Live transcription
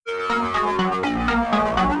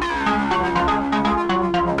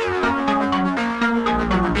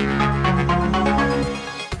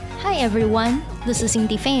everyone, this is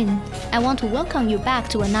Indy Fain. I want to welcome you back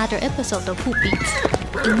to another episode of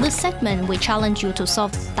Hoofbeats. In this segment, we challenge you to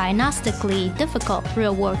solve diagnostically difficult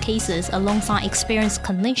real-world cases alongside experienced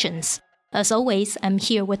clinicians. As always, I'm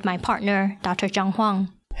here with my partner, Dr. Zhang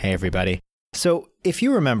Huang. Hey everybody. So, if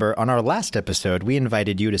you remember, on our last episode, we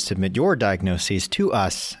invited you to submit your diagnoses to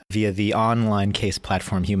us via the online case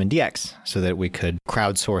platform HumanDx so that we could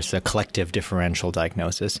crowdsource a collective differential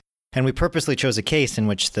diagnosis. And we purposely chose a case in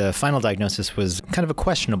which the final diagnosis was kind of a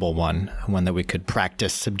questionable one that we could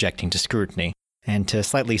practice subjecting to scrutiny, and to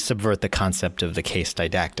slightly subvert the concept of the case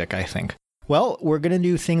didactic, I think. Well, we're going to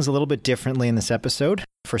do things a little bit differently in this episode.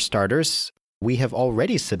 For starters, we have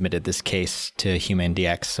already submitted this case to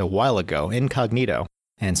HumanDx a while ago, incognito,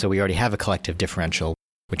 and so we already have a collective differential,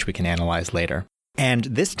 which we can analyze later. And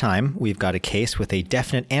this time, we've got a case with a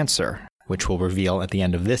definite answer, which we'll reveal at the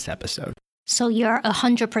end of this episode. So you're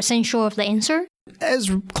 100% sure of the answer?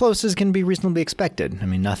 As close as can be reasonably expected. I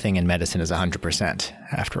mean, nothing in medicine is 100%,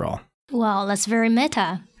 after all. Well, that's very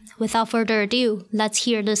meta. Without further ado, let's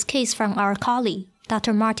hear this case from our colleague,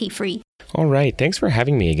 Dr. Marty Free. All right, thanks for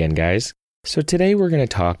having me again, guys. So today we're going to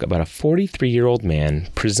talk about a 43-year-old man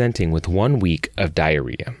presenting with 1 week of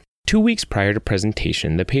diarrhea. 2 weeks prior to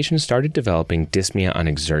presentation, the patient started developing dyspnea on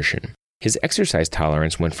exertion. His exercise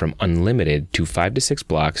tolerance went from unlimited to 5 to 6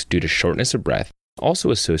 blocks due to shortness of breath,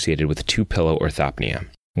 also associated with 2-pillow orthopnea.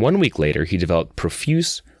 1 week later, he developed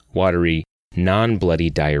profuse, watery,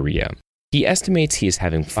 non-bloody diarrhea. He estimates he is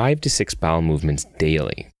having 5 to 6 bowel movements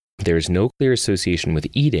daily. There is no clear association with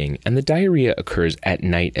eating, and the diarrhea occurs at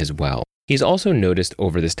night as well. He's also noticed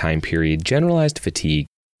over this time period generalized fatigue,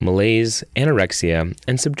 malaise, anorexia,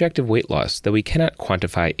 and subjective weight loss, though he cannot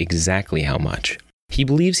quantify exactly how much. He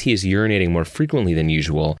believes he is urinating more frequently than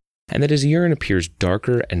usual, and that his urine appears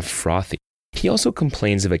darker and frothy. He also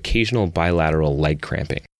complains of occasional bilateral leg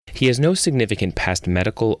cramping. He has no significant past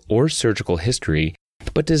medical or surgical history,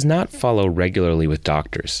 but does not follow regularly with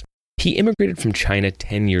doctors. He immigrated from China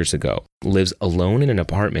 10 years ago, lives alone in an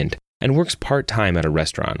apartment, and works part-time at a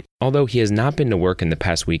restaurant, although he has not been to work in the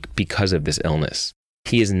past week because of this illness.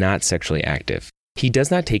 He is not sexually active. He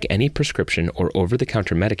does not take any prescription or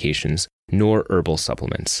over-the-counter medications, nor herbal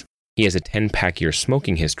supplements. He has a 10-pack-year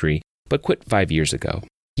smoking history, but quit 5 years ago.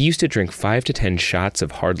 He used to drink 5 to 10 shots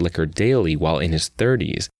of hard liquor daily while in his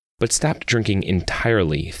 30s, but stopped drinking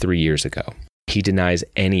entirely 3 years ago. He denies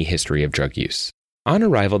any history of drug use. On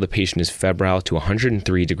arrival, the patient is febrile to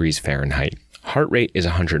 103 degrees Fahrenheit. Heart rate is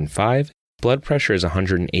 105, blood pressure is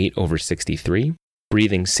 108/63,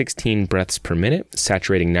 breathing 16 breaths per minute,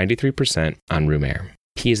 saturating 93% on room air.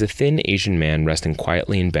 He is a thin Asian man resting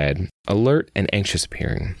quietly in bed, alert and anxious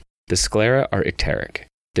appearing. The sclera are icteric.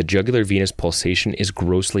 The jugular venous pulsation is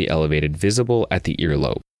grossly elevated, visible at the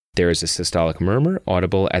earlobe. There is a systolic murmur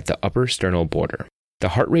audible at the upper sternal border. The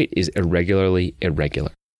heart rate is irregularly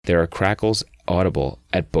irregular. There are crackles audible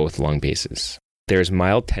at both lung bases. There is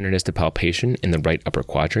mild tenderness to palpation in the right upper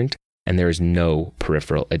quadrant, and there is no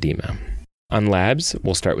peripheral edema. On labs,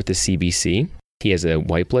 we'll start with the CBC. He has a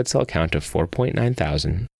white blood cell count of 4.9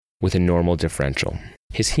 thousand with a normal differential.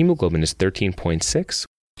 His hemoglobin is 13.6,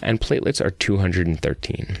 and platelets are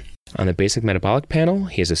 213. On the basic metabolic panel,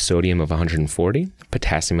 he has a sodium of 140,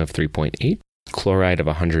 potassium of 3.8, chloride of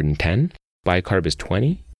 110, bicarb is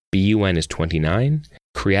 20, BUN is 29,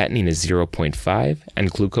 creatinine is 0.5,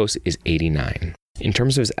 and glucose is 89. In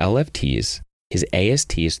terms of his LFTs, his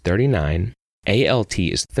AST is 39, ALT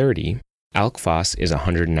is 30, ALK-Phos is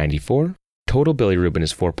 194, total bilirubin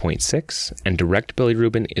is 4.6, and direct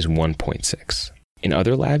bilirubin is 1.6. In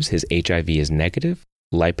other labs, his HIV is negative,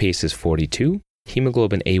 lipase is 42,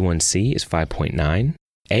 hemoglobin A1C is 5.9,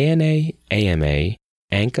 ANA, AMA,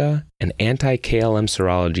 ANCA, and anti-KLM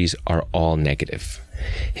serologies are all negative.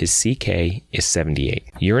 His CK is 78.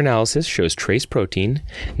 Urinalysis shows trace protein,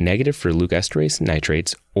 negative for leukoesterase,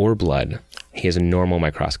 nitrates, or blood. He has a normal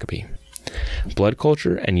microscopy. Blood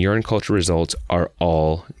culture and urine culture results are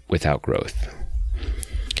all without growth.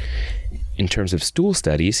 In terms of stool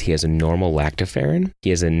studies, he has a normal lactoferrin. He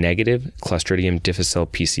has a negative Clostridium difficile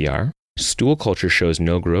PCR. Stool culture shows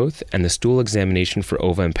no growth, and the stool examination for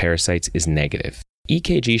ova and parasites is negative.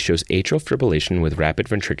 EKG shows atrial fibrillation with rapid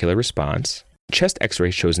ventricular response. Chest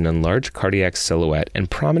X-ray shows an enlarged cardiac silhouette and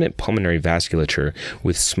prominent pulmonary vasculature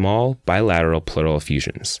with small bilateral pleural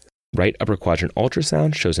effusions. Right upper quadrant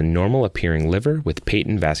ultrasound shows a normal appearing liver with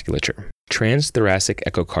patent vasculature. Transthoracic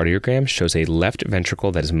echocardiogram shows a left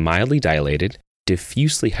ventricle that is mildly dilated,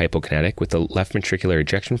 diffusely hypokinetic with a left ventricular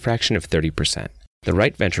ejection fraction of 30%. The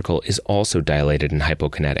right ventricle is also dilated and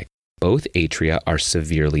hypokinetic. Both atria are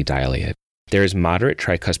severely dilated. There is moderate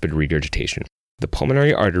tricuspid regurgitation. The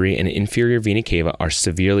pulmonary artery and inferior vena cava are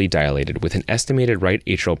severely dilated with an estimated right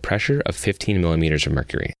atrial pressure of 15 millimeters of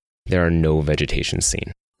mercury. There are no vegetation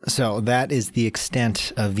seen. So that is the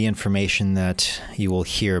extent of the information that you will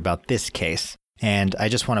hear about this case. And I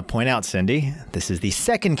just want to point out, Cindy, this is the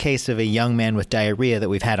second case of a young man with diarrhea that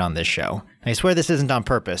we've had on this show. I swear this isn't on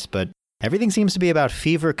purpose, but everything seems to be about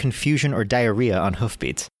fever, confusion, or diarrhea on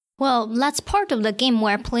Hoofbeats. Well, that's part of the game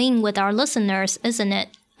we're playing with our listeners, isn't it?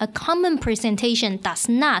 A common presentation does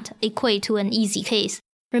not equate to an easy case.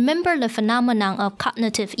 Remember the phenomenon of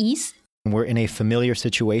cognitive ease? When we're in a familiar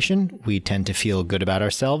situation, we tend to feel good about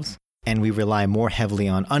ourselves, and we rely more heavily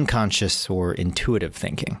on unconscious or intuitive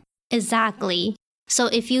thinking. Exactly. So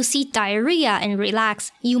if you see diarrhea and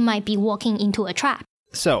relax, you might be walking into a trap.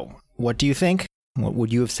 So, what do you think? What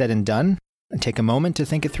would you have said and done? Take a moment to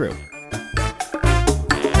think it through.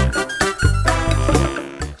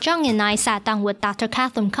 John and I sat down with Dr.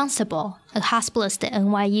 Catherine Constable, a hospitalist at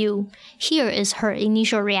NYU. Here is her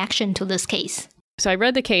initial reaction to this case. So I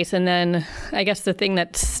read the case, and then I guess the thing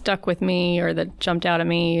that stuck with me or that jumped out at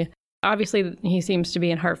me, obviously he seems to be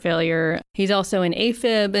in heart failure. He's also in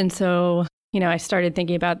AFib, and so, I started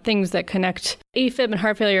thinking about things that connect AFib and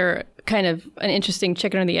heart failure, kind of an interesting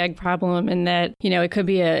chicken or the egg problem in that, it could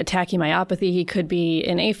be a tachymyopathy. He could be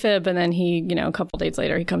in AFib, and then he, a couple days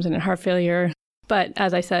later, he comes in heart failure. But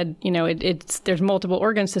as I said, there's multiple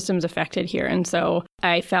organ systems affected here. And so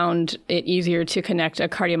I found it easier to connect a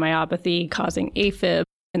cardiomyopathy causing AFib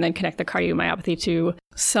and then connect the cardiomyopathy to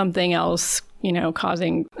something else,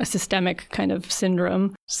 causing a systemic kind of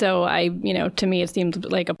syndrome. So to me, it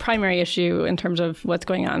seemed like a primary issue in terms of what's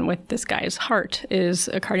going on with this guy's heart is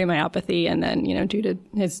a cardiomyopathy. And then, due to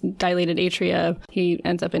his dilated atria, he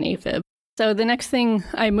ends up in AFib. So the next thing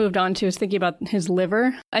I moved on to is thinking about his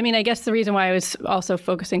liver. I guess the reason why I was also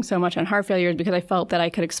focusing so much on heart failure is because I felt that I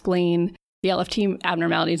could explain the LFT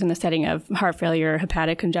abnormalities in the setting of heart failure,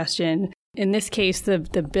 hepatic congestion. In this case, the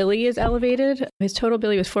bili is elevated. His total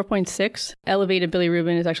bili was 4.6. Elevated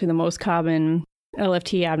bilirubin is actually the most common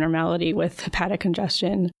LFT abnormality with hepatic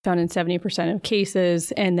congestion, found in 70% of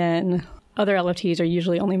cases. And then other LFTs are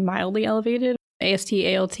usually only mildly elevated. AST,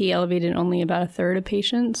 ALT elevated in only about a third of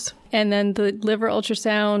patients. And then the liver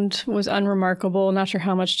ultrasound was unremarkable. Not sure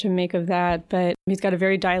how much to make of that, but he's got a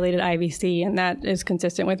very dilated IVC, and that is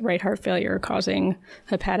consistent with right heart failure causing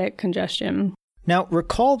hepatic congestion. Now,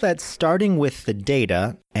 recall that starting with the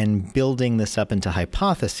data and building this up into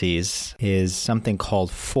hypotheses is something called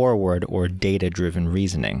forward or data-driven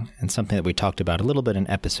reasoning, and something that we talked about a little bit in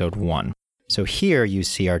episode 1. So here you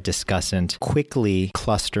see our discussant quickly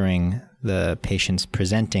clustering the patient's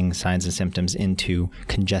presenting signs and symptoms into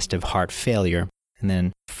congestive heart failure, and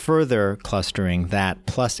then further clustering that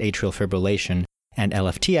plus atrial fibrillation and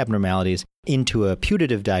LFT abnormalities into a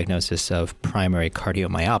putative diagnosis of primary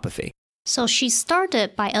cardiomyopathy. So she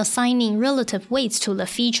started by assigning relative weights to the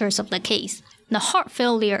features of the case. The heart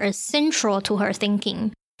failure is central to her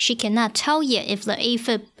thinking. She cannot tell yet if the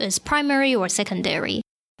AFib is primary or secondary,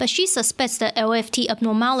 but she suspects that LFT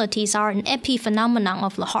abnormalities are an epiphenomenon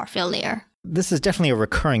of the heart failure. This is definitely a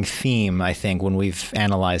recurring theme, I think, when we've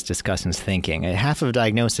analyzed discussant's thinking. Half of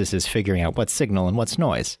diagnosis is figuring out what's signal and what's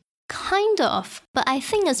noise. Kind of, but I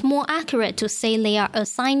think it's more accurate to say they are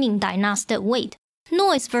assigning diagnostic weight.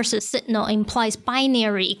 Noise versus signal implies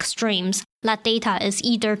binary extremes, that data is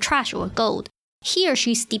either trash or gold. Here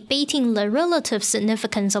she's debating the relative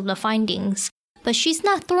significance of the findings, but she's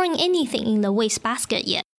not throwing anything in the wastebasket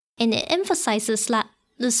yet, and it emphasizes that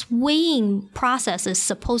this weighing process is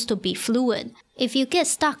supposed to be fluid. If you get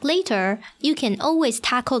stuck later, you can always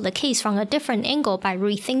tackle the case from a different angle by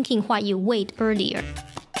rethinking what you weighed earlier.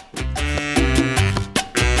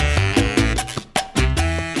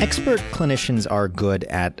 Expert clinicians are good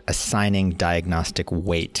at assigning diagnostic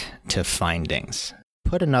weight to findings.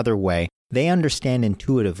 Put another way, they understand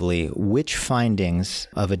intuitively which findings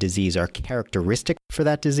of a disease are characteristic for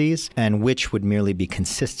that disease and which would merely be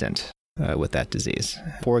consistent with that disease.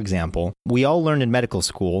 For example, we all learned in medical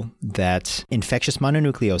school that infectious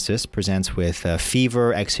mononucleosis presents with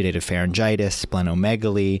fever, exudative pharyngitis,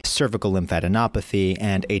 splenomegaly, cervical lymphadenopathy,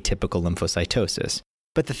 and atypical lymphocytosis.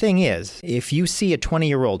 But the thing is, if you see a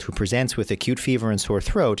 20-year-old who presents with acute fever and sore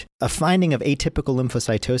throat, a finding of atypical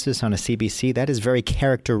lymphocytosis on a CBC, that is very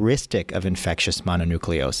characteristic of infectious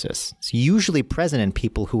mononucleosis. It's usually present in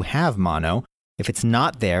people who have mono. If it's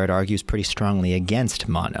not there, it argues pretty strongly against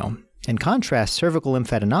mono. In contrast, cervical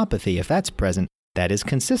lymphadenopathy, if that's present, that is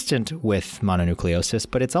consistent with mononucleosis,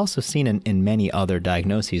 but it's also seen in many other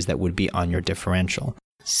diagnoses that would be on your differential.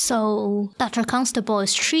 So, Dr. Constable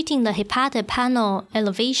is treating the hepatic panel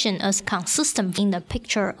elevation as consistent in the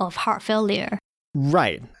picture of heart failure.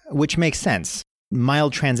 Right, which makes sense.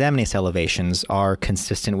 Mild transaminase elevations are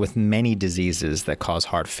consistent with many diseases that cause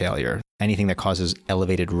heart failure, anything that causes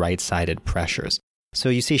elevated right-sided pressures. So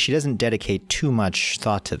you see, she doesn't dedicate too much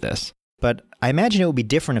thought to this. But I imagine it would be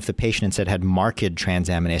different if the patient instead had marked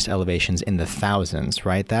transaminase elevations in the thousands,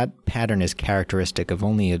 right? That pattern is characteristic of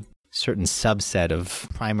only a certain subset of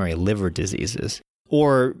primary liver diseases.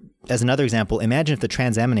 Or, as another example, imagine if the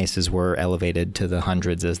transaminases were elevated to the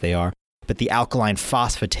hundreds as they are, but the alkaline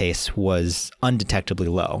phosphatase was undetectably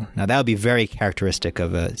low. Now, that would be very characteristic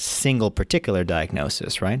of a single particular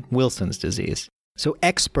diagnosis, right? Wilson's disease. So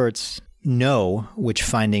experts know which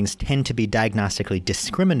findings tend to be diagnostically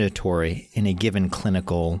discriminatory in a given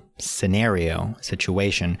clinical scenario,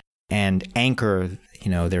 situation, and anchor,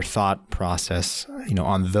 their thought process,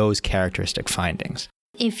 on those characteristic findings.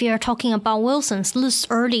 If you're talking about Wilson's this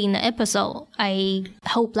early in the episode, I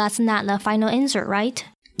hope that's not the final answer, right?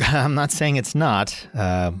 I'm not saying it's not.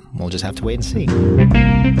 We'll just have to wait and see.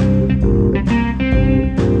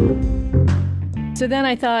 So then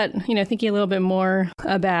I thought, thinking a little bit more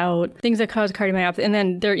about things that cause cardiomyopathy. And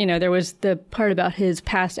then there was the part about his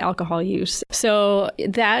past alcohol use. So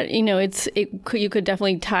that, you could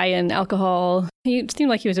definitely tie in alcohol. He seemed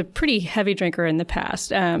like he was a pretty heavy drinker in the past.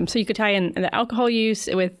 So you could tie in the alcohol use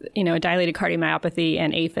with, a dilated cardiomyopathy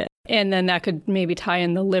and AFib. And then that could maybe tie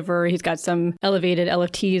in the liver. He's got some elevated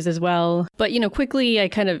LFTs as well. But, quickly I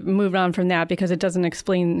kind of moved on from that because it doesn't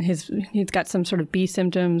explain he's got some sort of B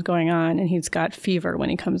symptoms going on and he's got fever when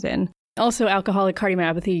he comes in. Also, alcoholic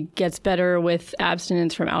cardiomyopathy gets better with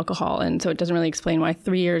abstinence from alcohol. And so it doesn't really explain why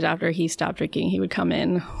 3 years after he stopped drinking, he would come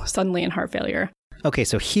in suddenly in heart failure. Okay,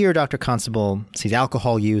 so here Dr. Constable sees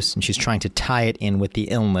alcohol use and she's trying to tie it in with the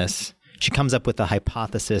illness. She comes up with the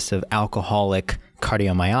hypothesis of alcoholic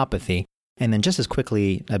cardiomyopathy and then just as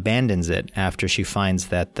quickly abandons it after she finds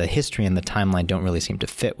that the history and the timeline don't really seem to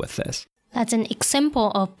fit with this. That's an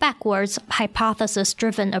example of backwards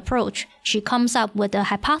hypothesis-driven approach. She comes up with a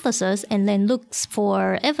hypothesis and then looks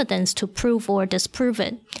for evidence to prove or disprove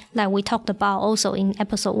it, like we talked about also in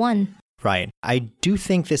episode 1. Right. I do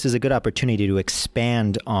think this is a good opportunity to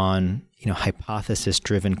expand on,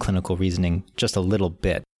 hypothesis-driven clinical reasoning just a little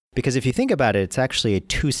bit. Because if you think about it, it's actually a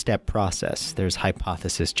two-step process. There's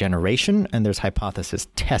hypothesis generation and there's hypothesis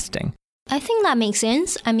testing. I think that makes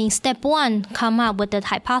sense. Step 1, come up with the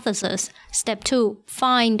hypothesis. Step 2,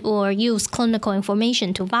 find or use clinical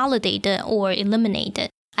information to validate it or eliminate it.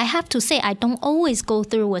 I have to say, I don't always go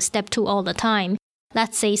through with step 2 all the time.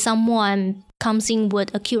 Let's say someone comes in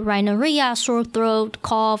with acute rhinorrhea, sore throat,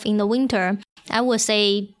 cough in the winter. I would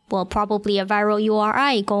say, well, probably a viral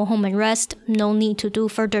URI, go home and rest, no need to do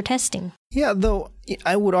further testing. Yeah, though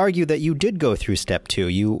I would argue that you did go through step 2.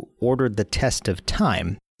 You ordered the test of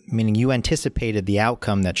time, meaning you anticipated the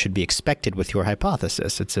outcome that should be expected with your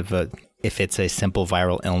hypothesis. If it's a simple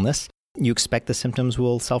viral illness, you expect the symptoms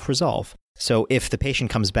will self-resolve. So if the patient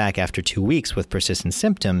comes back after 2 weeks with persistent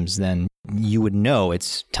symptoms, then you would know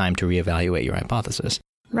it's time to reevaluate your hypothesis.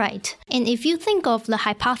 Right. And if you think of the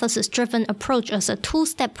hypothesis-driven approach as a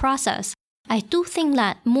two-step process, I do think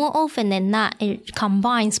that more often than not, it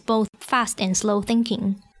combines both fast and slow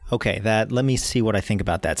thinking. Okay, let me see what I think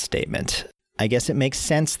about that statement. I guess it makes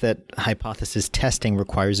sense that hypothesis testing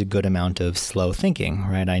requires a good amount of slow thinking,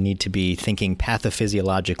 right? I need to be thinking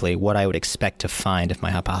pathophysiologically what I would expect to find if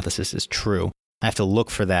my hypothesis is true. I have to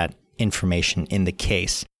look for that information in the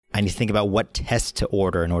case. I need to think about what tests to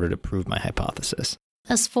order in order to prove my hypothesis.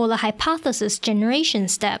 As for the hypothesis generation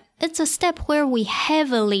step, it's a step where we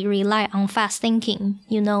heavily rely on fast thinking,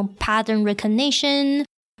 pattern recognition,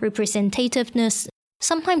 representativeness.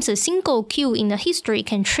 Sometimes a single cue in the history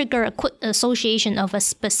can trigger a quick association of a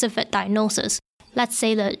specific diagnosis. Let's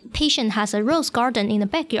say the patient has a rose garden in the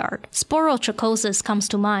backyard. Sporotrichosis comes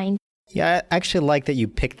to mind. Yeah, I actually like that you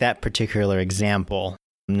picked that particular example,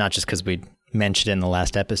 not just because we mentioned it in the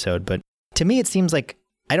last episode, but to me it seems like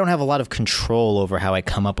I don't have a lot of control over how I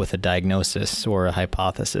come up with a diagnosis or a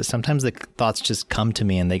hypothesis. Sometimes the thoughts just come to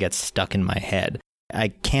me and they get stuck in my head. I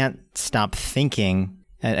can't stop thinking.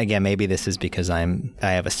 And again, maybe this is because I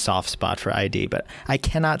have a soft spot for ID, but I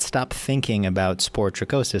cannot stop thinking about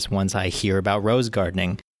sporotrichosis once I hear about rose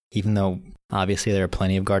gardening, even though obviously there are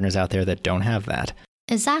plenty of gardeners out there that don't have that.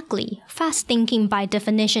 Exactly. Fast thinking by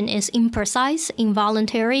definition is imprecise,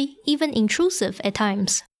 involuntary, even intrusive at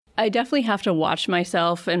times. I definitely have to watch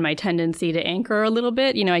myself and my tendency to anchor a little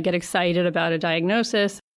bit. I get excited about a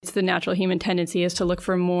diagnosis. It's the natural human tendency is to look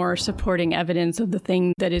for more supporting evidence of the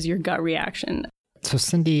thing that is your gut reaction. So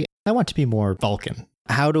Cindy, I want to be more Vulcan.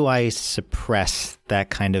 How do I suppress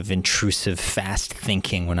that kind of intrusive fast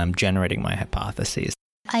thinking when I'm generating my hypotheses?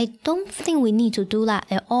 I don't think we need to do that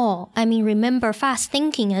at all. I mean, remember, fast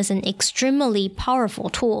thinking is an extremely powerful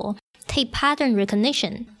tool. Take pattern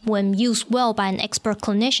recognition. When used well by an expert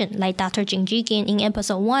clinician like Dr. Jinjikin in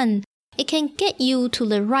episode 1, it can get you to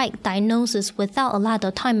the right diagnosis without a lot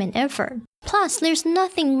of time and effort. Plus, there's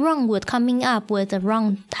nothing wrong with coming up with a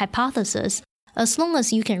wrong hypothesis, as long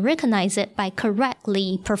as you can recognize it by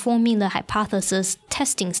correctly performing the hypothesis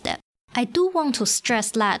testing step. I do want to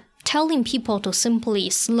stress that telling people to simply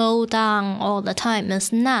slow down all the time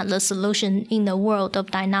is not the solution in the world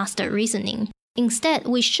of diagnostic reasoning. Instead,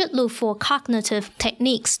 we should look for cognitive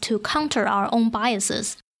techniques to counter our own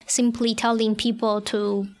biases. Simply telling people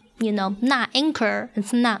to, not anchor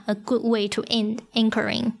is not a good way to end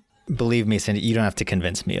anchoring. Believe me, Cindy, you don't have to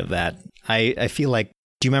convince me of that. I feel like,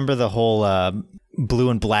 do you remember the whole blue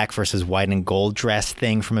and black versus white and gold dress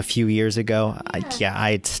thing from a few years ago?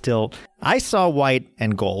 I saw white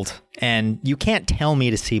and gold, and you can't tell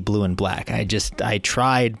me to see blue and black. I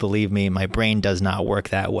tried, believe me, my brain does not work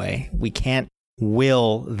that way. We can't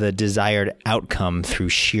will the desired outcome through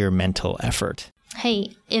sheer mental effort.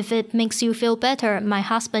 Hey, if it makes you feel better, my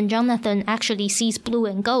husband Jonathan actually sees blue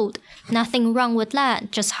and gold. Nothing wrong with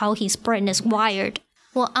that, just how his brain is wired.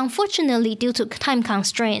 Well, unfortunately, due to time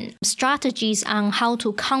constraint, strategies on how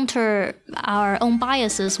to counter our own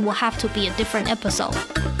biases will have to be a different episode.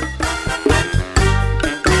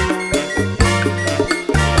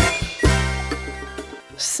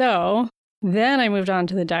 So then I moved on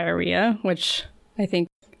to the diarrhea, which I think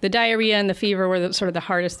the diarrhea and the fever were sort of the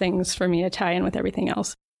hardest things for me to tie in with everything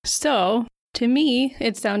else. So to me,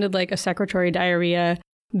 it sounded like a secretory diarrhea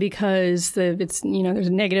because there's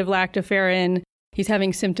negative lactoferrin. He's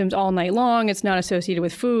having symptoms all night long. It's not associated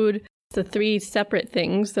with food. The 3 separate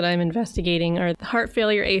things that I'm investigating are the heart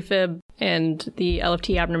failure, AFib, and the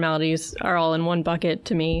LFT abnormalities are all in one bucket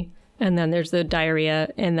to me. And then there's the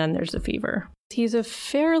diarrhea, and then there's the fever. He's a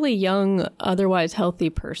fairly young, otherwise healthy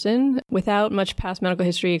person without much past medical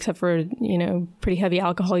history except for, pretty heavy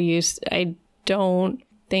alcohol use. I don't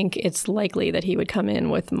think it's likely that he would come in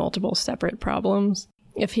with multiple separate problems.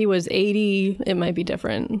 If he was 80, it might be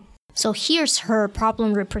different. So here's her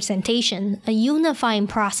problem representation, a unifying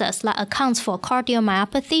process that accounts for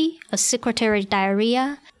cardiomyopathy, a secretory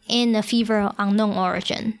diarrhea, and a fever of unknown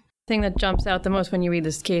origin. The thing that jumps out the most when you read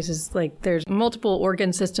this case is there's multiple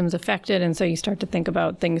organ systems affected, and so you start to think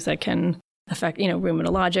about things that can affect,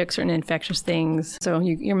 rheumatologic, certain infectious things. So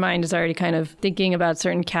your mind is already kind of thinking about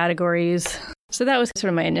certain categories. So that was sort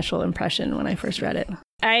of my initial impression when I first read it.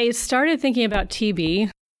 I started thinking about TB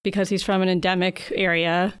because he's from an endemic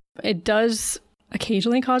area. It does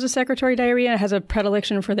occasionally cause a secretory diarrhea. It has a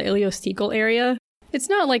predilection for the ileocecal area. It's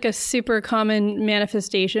not like a super common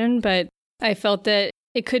manifestation, but I felt that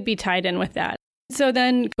it could be tied in with that. So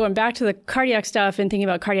then going back to the cardiac stuff and thinking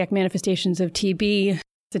about cardiac manifestations of TB,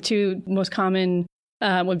 the 2 most common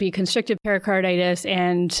would be constrictive pericarditis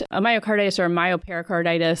and a myocarditis or a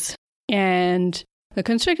myopericarditis. And the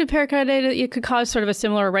constrictive pericarditis, it could cause sort of a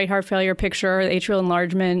similar right heart failure picture, atrial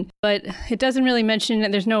enlargement, but it doesn't really mention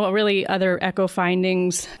that there's no really other echo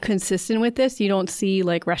findings consistent with this. You don't see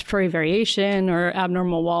respiratory variation or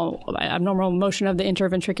abnormal motion of the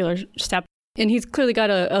interventricular septum. And he's clearly got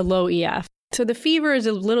a low EF. So the fever is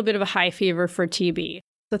a little bit of a high fever for TB.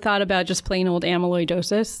 The thought about just plain old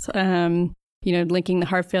amyloidosis, linking the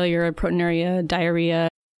heart failure, proteinuria, diarrhea,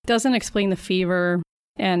 doesn't explain the fever.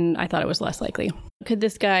 And I thought it was less likely. Could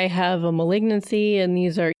this guy have a malignancy? And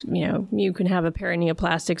these are, you can have a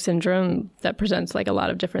paraneoplastic syndrome that presents a lot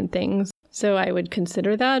of different things. So I would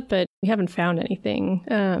consider that, but we haven't found anything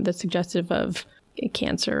that's suggestive of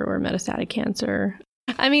cancer or metastatic cancer.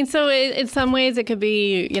 I mean, so in some ways it could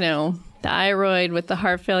be, the thyroid with the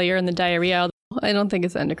heart failure and the diarrhea. I don't think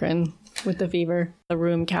it's endocrine with the fever, the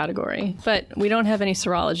rheum category, but we don't have any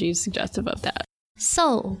serologies suggestive of that.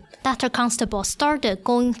 So, Dr. Constable started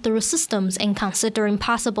going through systems and considering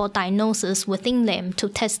possible diagnoses within them to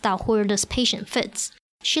test out where this patient fits.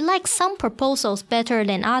 She likes some proposals better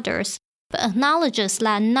than others, but acknowledges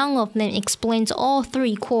that none of them explains all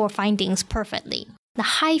 3 core findings perfectly. The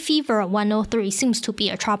high fever of 103 seems to be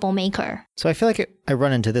a troublemaker. So I feel like I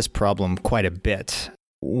run into this problem quite a bit.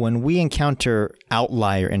 When we encounter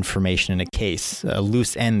outlier information in a case, a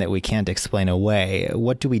loose end that we can't explain away,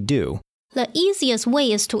 what do we do? The easiest way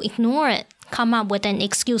is to ignore it, come up with an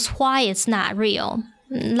excuse why it's not real.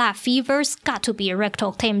 That fever's got to be a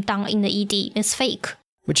rectal claim done in the ED. It's fake.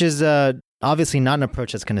 Which is obviously not an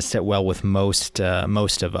approach that's going to sit well with most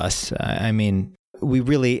of us. I mean, we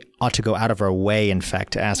really ought to go out of our way, in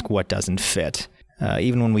fact, to ask what doesn't fit,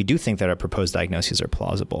 even when we do think that our proposed diagnoses are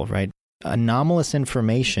plausible, right? anomalous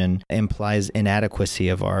information implies inadequacy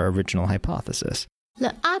of our original hypothesis.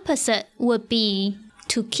 The opposite would be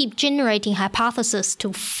to keep generating hypotheses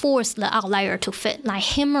to force the outlier to fit, like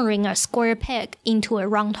hammering a square peg into a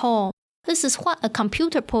round hole. This is what a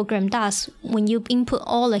computer program does when you input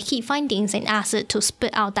all the key findings and ask it to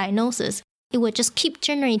spit out diagnoses. It will just keep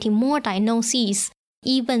generating more diagnoses,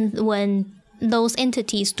 even when those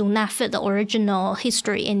entities do not fit the original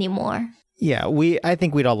history anymore. Yeah, I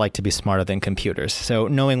think we'd all like to be smarter than computers, so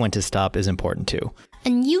knowing when to stop is important too. A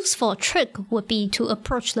useful trick would be to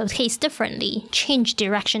approach the case differently, change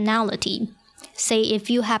directionality. Say if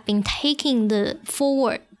you have been taking the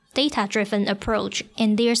forward data-driven approach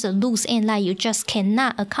and there's a loose end that you just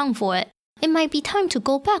cannot account for it might be time to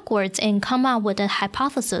go backwards and come up with a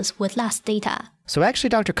hypothesis with less data. So actually,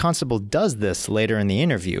 Dr. Constable does this later in the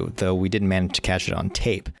interview, though we didn't manage to catch it on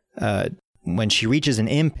tape. When she reaches an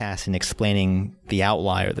impasse in explaining the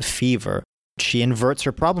outlier, the fever, she inverts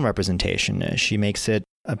her problem representation. She makes it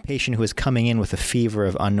a patient who is coming in with a fever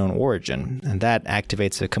of unknown origin, and that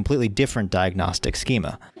activates a completely different diagnostic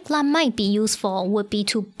schema. That might be useful would be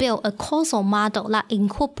to build a causal model that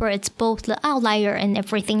incorporates both the outlier and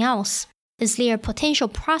everything else. Is there a potential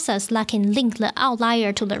process that can link the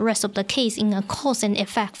outlier to the rest of the case in a cause and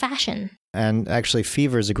effect fashion? And actually,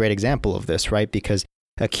 fever is a great example of this, right? Because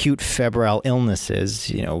acute febrile illnesses,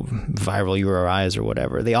 viral URIs or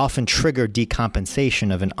whatever, they often trigger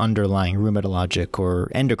decompensation of an underlying rheumatologic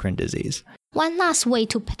or endocrine disease. One last way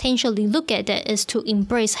to potentially look at it is to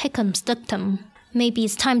embrace Hickham's dictum. Maybe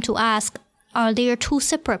it's time to ask, are there two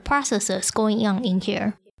separate processes going on in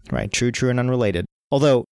here? Right, true, and unrelated.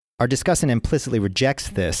 Although, our discussant implicitly rejects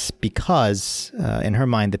this because, in her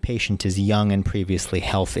mind, the patient is young and previously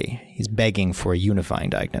healthy. He's begging for a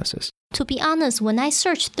unifying diagnosis. To be honest, when I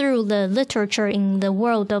searched through the literature in the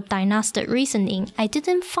world of diagnostic reasoning, I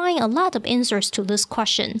didn't find a lot of answers to this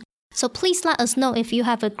question. So please let us know if you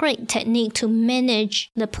have a great technique to manage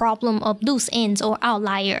the problem of loose ends or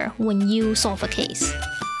outlier when you solve a case.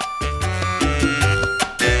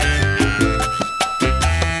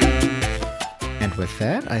 And with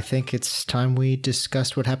that, I think it's time we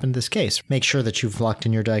discussed what happened in this case. Make sure that you've locked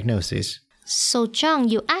in your diagnoses. So John,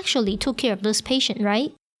 you actually took care of this patient,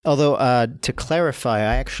 right? Although, to clarify,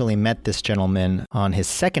 I actually met this gentleman on his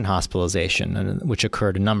second hospitalization, which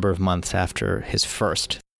occurred a number of months after his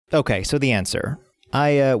first. Okay, so the answer.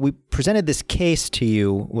 We presented this case to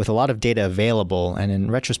you with a lot of data available, and in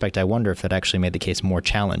retrospect, I wonder if that actually made the case more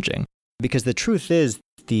challenging. Because the truth is,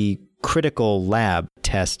 the critical lab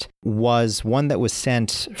test was one that was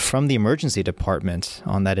sent from the emergency department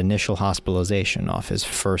on that initial hospitalization off his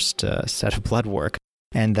first set of blood work.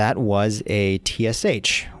 And that was a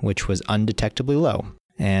TSH, which was undetectably low.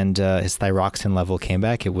 And his thyroxine level came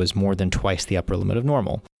back. It was more than twice the upper limit of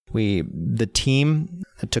normal. The team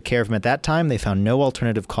took care of him at that time. They found no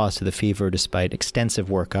alternative cause to the fever despite extensive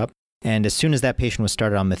workup. And as soon as that patient was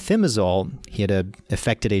started on methimazole, he had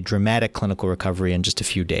effected a dramatic clinical recovery in just a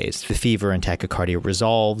few days. The fever and tachycardia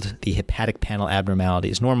resolved, the hepatic panel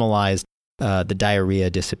abnormalities normalized, the diarrhea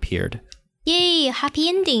disappeared. Yay, happy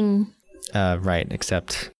ending. Right,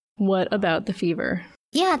 except... What about the fever?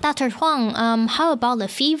 Yeah, Dr. Huang, how about the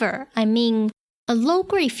fever? I mean, a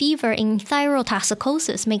low-grade fever in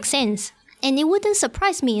thyrotoxicosis makes sense. And it wouldn't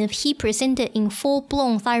surprise me if he presented in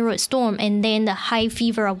full-blown thyroid storm and then the high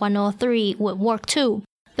fever of 103 would work too.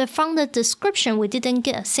 But from the description, we didn't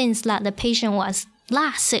get a sense that the patient was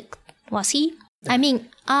that sick, was he? I mean,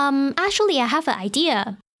 actually I have an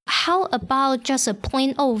idea. How about just a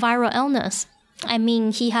plain old viral illness? I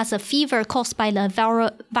mean, he has a fever caused by the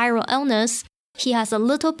viral illness. He has a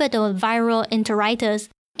little bit of viral enteritis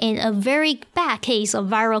and a very bad case of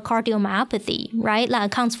viral cardiomyopathy, right? That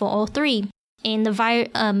accounts for all three. And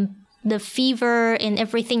the fever and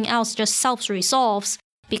everything else just self-resolves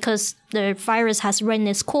because the virus has run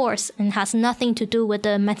its course and has nothing to do with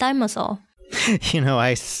the methimazole.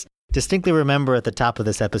 I distinctly remember at the top of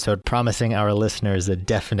this episode promising our listeners a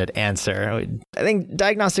definite answer. I think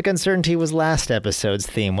diagnostic uncertainty was last episode's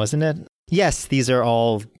theme, wasn't it? Yes, these are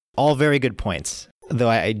all very good points. Though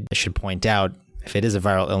I should point out, if it is a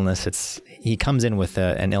viral illness, he comes in with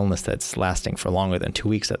an illness that's lasting for longer than 2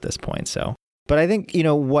 weeks at this point. So, but I think,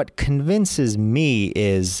 what convinces me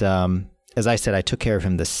is, as I said, I took care of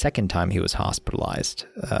him the second time he was hospitalized.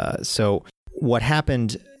 So what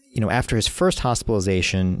happened, after his first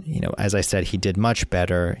hospitalization, as I said, he did much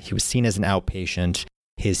better. He was seen as an outpatient.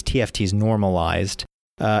 His TFTs normalized.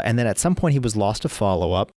 And then at some point he was lost to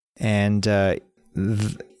follow-up, and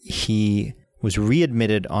he was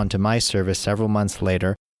readmitted onto my service several months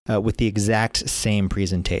later with the exact same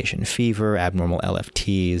presentation: fever, abnormal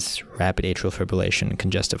LFTs, rapid atrial fibrillation,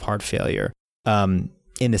 congestive heart failure,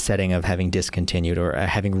 in the setting of having discontinued or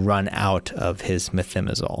having run out of his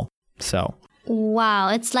methimazole. So, wow,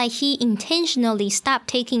 it's like he intentionally stopped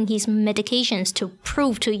taking his medications to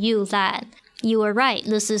prove to you that you were right.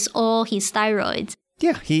 This is all his thyroid.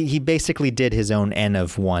 Yeah, he basically did his own N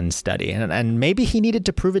of 1 study, and maybe he needed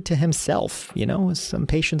to prove it to himself. You know, some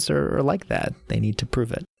patients are like that. They need to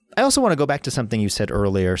prove it. I also want to go back to something you said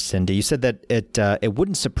earlier, Cindy. You said that it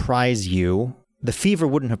wouldn't surprise you, the fever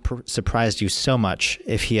wouldn't have surprised you so much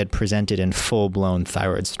if he had presented in full-blown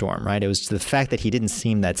thyroid storm, right? It was the fact that he didn't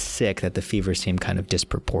seem that sick that the fever seemed kind of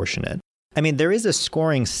disproportionate. I mean, there is a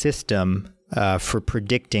scoring system for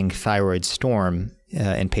predicting thyroid storm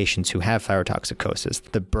in patients who have thyrotoxicosis,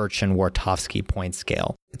 the Birch and Wartofsky point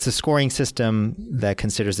scale. It's a scoring system that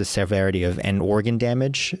considers the severity of end organ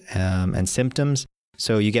damage and symptoms.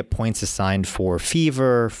 So you get points assigned for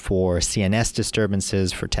fever, for CNS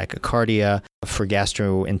disturbances, for tachycardia, for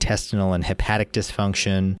gastrointestinal and hepatic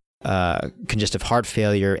dysfunction, congestive heart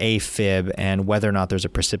failure, AFib, and whether or not there's a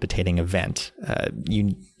precipitating event.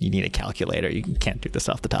 You need a calculator. You can't do this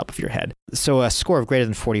off the top of your head. So a score of greater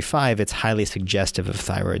than 45, it's highly suggestive of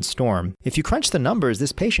thyroid storm. If you crunch the numbers,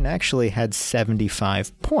 this patient actually had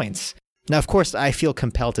 75 points. Now, of course, I feel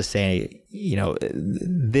compelled to say, you know,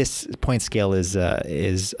 this point scale is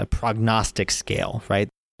a prognostic scale, right?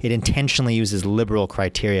 It intentionally uses liberal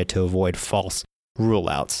criteria to avoid false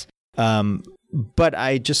rule-outs. But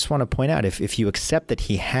I just want to point out, if you accept that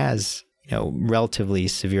he has, you know, relatively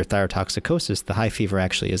severe thyrotoxicosis, the high fever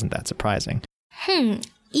actually isn't that surprising.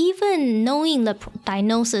 Even knowing the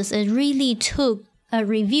diagnosis, it really took a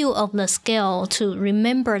review of the scale to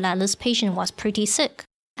remember that this patient was pretty sick.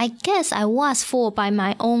 I guess I was fooled by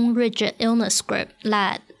my own rigid illness script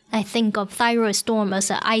that I think of thyroid storm as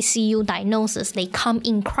an ICU diagnosis. They come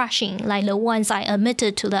in crashing, like the ones I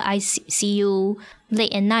admitted to the ICU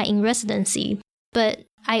late at night in residency. But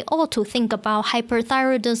I ought to think about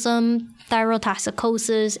hyperthyroidism,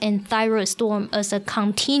 thyrotoxicosis, and thyroid storm as a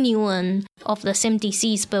continuum of the same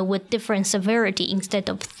disease but with different severity instead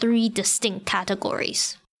of 3 distinct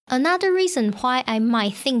categories. Another reason why I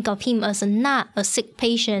might think of him as not a sick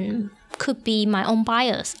patient could be my own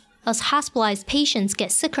bias. As hospitalized patients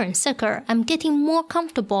get sicker and sicker, I'm getting more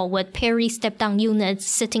comfortable with peri-step-down units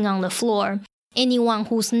sitting on the floor. Anyone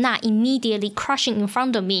who's not immediately crushing in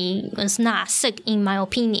front of me is not sick, in my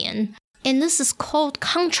opinion. And this is called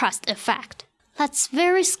contrast effect. That's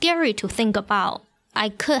very scary to think about. I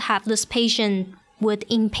could have this patient with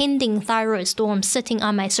impending thyroid storm sitting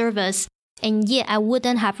on my service, and yet I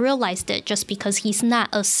wouldn't have realized it just because he's not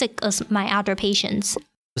as sick as my other patients.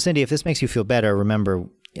 Cindy, if this makes you feel better, remember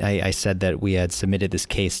I said that we had submitted this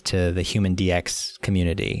case to the Human DX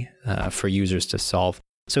community for users to solve.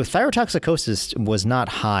 So thyrotoxicosis was not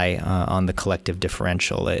high on the collective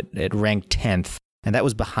differential. It ranked 10th, and that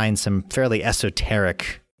was behind some fairly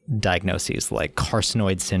esoteric diagnoses like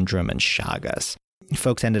carcinoid syndrome and Chagas.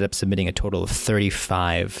 Folks ended up submitting a total of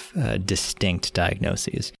 35 distinct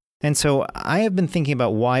diagnoses. And so I have been thinking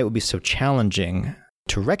about why it would be so challenging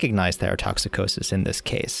to recognize thyrotoxicosis in this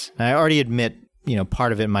case. I already admit, you know,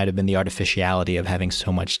 part of it might have been the artificiality of having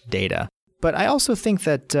so much data. But I also think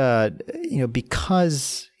that,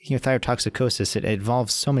 because, thyrotoxicosis, it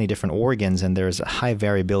involves so many different organs and there's a high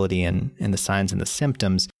variability in the signs and the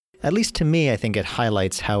symptoms. At least to me, I think it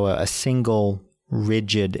highlights how a single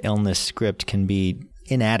rigid illness script can be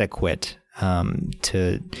inadequate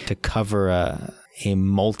to cover a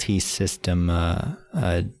multi-system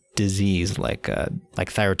disease like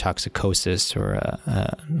thyrotoxicosis or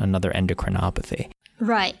another endocrinopathy.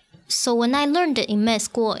 Right. So when I learned it in med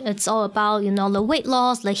school, it's all about, the weight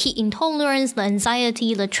loss, the heat intolerance, the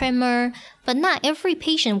anxiety, the tremor. But not every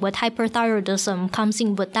patient with hyperthyroidism comes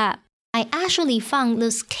in with that. I actually found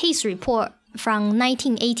this case report from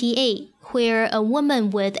 1988 where a woman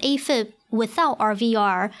with AFib without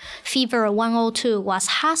RVR, fever 102, was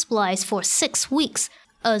hospitalized for 6 weeks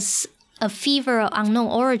as a fever of unknown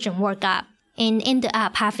origin workup and ended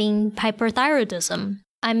up having hyperthyroidism.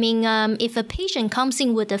 I mean, if a patient comes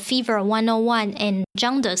in with a fever of 101 and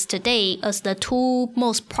jaundice today as the 2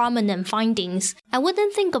 most prominent findings, I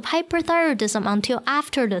wouldn't think of hyperthyroidism until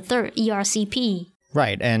after the 3rd ERCP.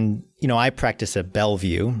 Right. And, I practice at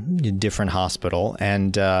Bellevue, a different hospital,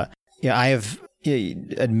 and I have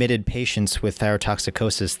admitted patients with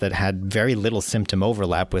thyrotoxicosis that had very little symptom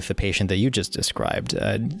overlap with the patient that you just described,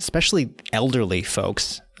 especially elderly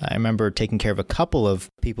folks. I remember taking care of a couple of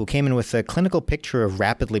people who came in with a clinical picture of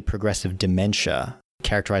rapidly progressive dementia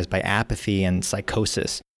characterized by apathy and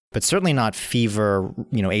psychosis. but certainly not fever,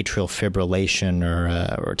 atrial fibrillation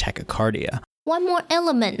or tachycardia. One more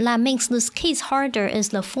element that makes this case harder is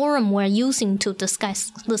the forum we're using to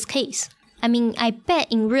discuss this case. I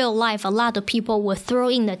bet in real life a lot of people would throw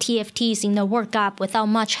in the TFTs in the workup without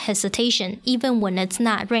much hesitation, even when it's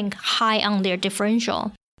not ranked high on their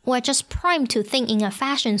differential. We're just primed to think in a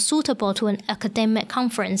fashion suitable to an academic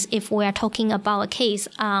conference if we're talking about a case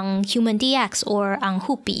on Human DX or on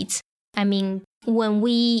Hoofbeats. When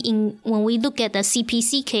we look at the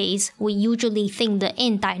CPC case, we usually think the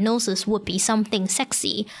end diagnosis would be something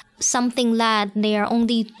sexy, something that there are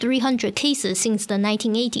only 300 cases since the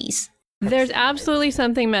 1980s. There's absolutely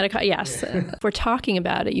something medical. Yes. If we're talking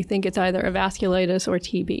about it, you think it's either a vasculitis or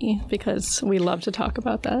TB, because we love to talk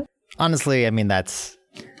about that. Honestly, I'm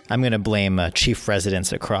going to blame chief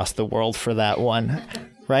residents across the world for that one,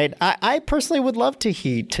 right? I personally would love to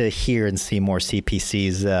hear and see more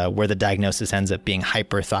CPCs where the diagnosis ends up being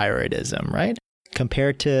hyperthyroidism, right?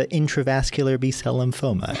 Compared to intravascular B-cell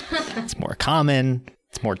lymphoma. It's more common,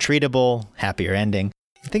 it's more treatable, happier ending.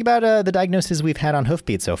 Think about the diagnoses we've had on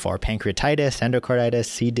Hoofbeats so far: pancreatitis, endocarditis,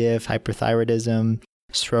 C. diff, hyperthyroidism,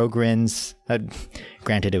 Sjogren's.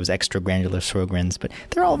 Granted, it was extragranular Sjogren's, but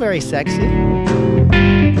they're all very sexy.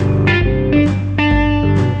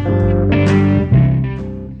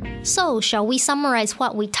 So, shall we summarize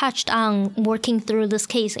what we touched on working through this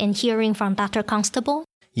case and hearing from Dr. Constable?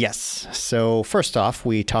 Yes. So first off,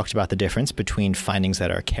 we talked about the difference between findings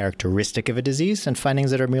that are characteristic of a disease and findings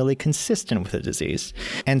that are merely consistent with a disease.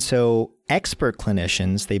 And so expert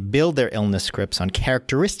clinicians, they build their illness scripts on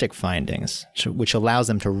characteristic findings, which allows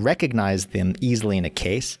them to recognize them easily in a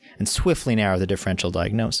case and swiftly narrow the differential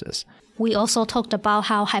diagnosis. We also talked about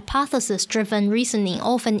how hypothesis-driven reasoning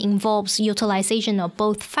often involves utilization of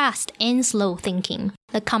both fast and slow thinking.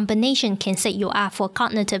 The combination can set you up for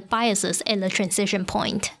cognitive biases at the transition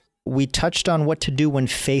point. We touched on what to do when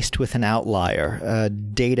faced with an outlier, a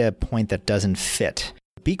data point that doesn't fit.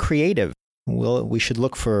 Be creative. We should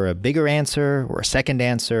look for a bigger answer or a second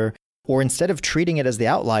answer, or instead of treating it as the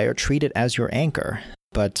outlier, treat it as your anchor.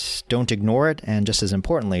 But don't ignore it, and just as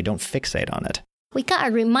importantly, don't fixate on it. We got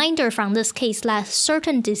a reminder from this case that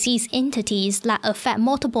certain disease entities that affect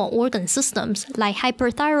multiple organ systems, like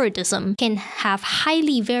hyperthyroidism, can have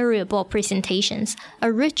highly variable presentations.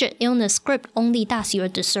 A rigid illness script only does you a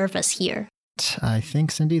disservice here. I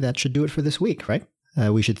think, Cindy, that should do it for this week, right?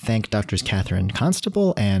 We should thank Drs. Catherine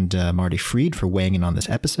Constable and Marty Freed for weighing in on this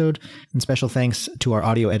episode. And special thanks to our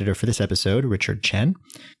audio editor for this episode, Richard Chen.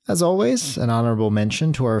 As always, an honorable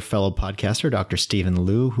mention to our fellow podcaster, Dr. Stephen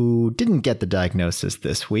Liu, who didn't get the diagnosis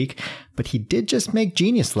this week, but he did just make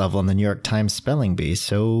genius level in the New York Times Spelling Bee.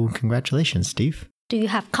 So congratulations, Steve. Do you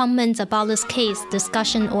have comments about this case,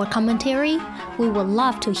 discussion, or commentary? We would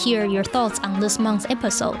love to hear your thoughts on this month's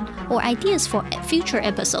episode or ideas for future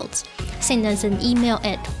episodes. Send us an email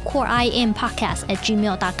at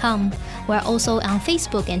coreimpodcast@gmail.com. We're also on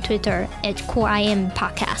Facebook and Twitter at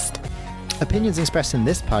coreimpodcast. Opinions expressed in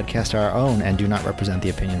this podcast are our own and do not represent the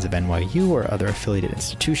opinions of NYU or other affiliated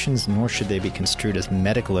institutions, nor should they be construed as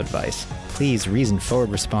medical advice. Please reason forward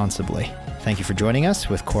responsibly. Thank you for joining us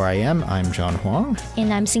with Core IM. I'm John Huang.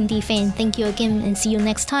 And I'm Cindy Fan. Thank you again and see you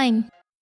next time.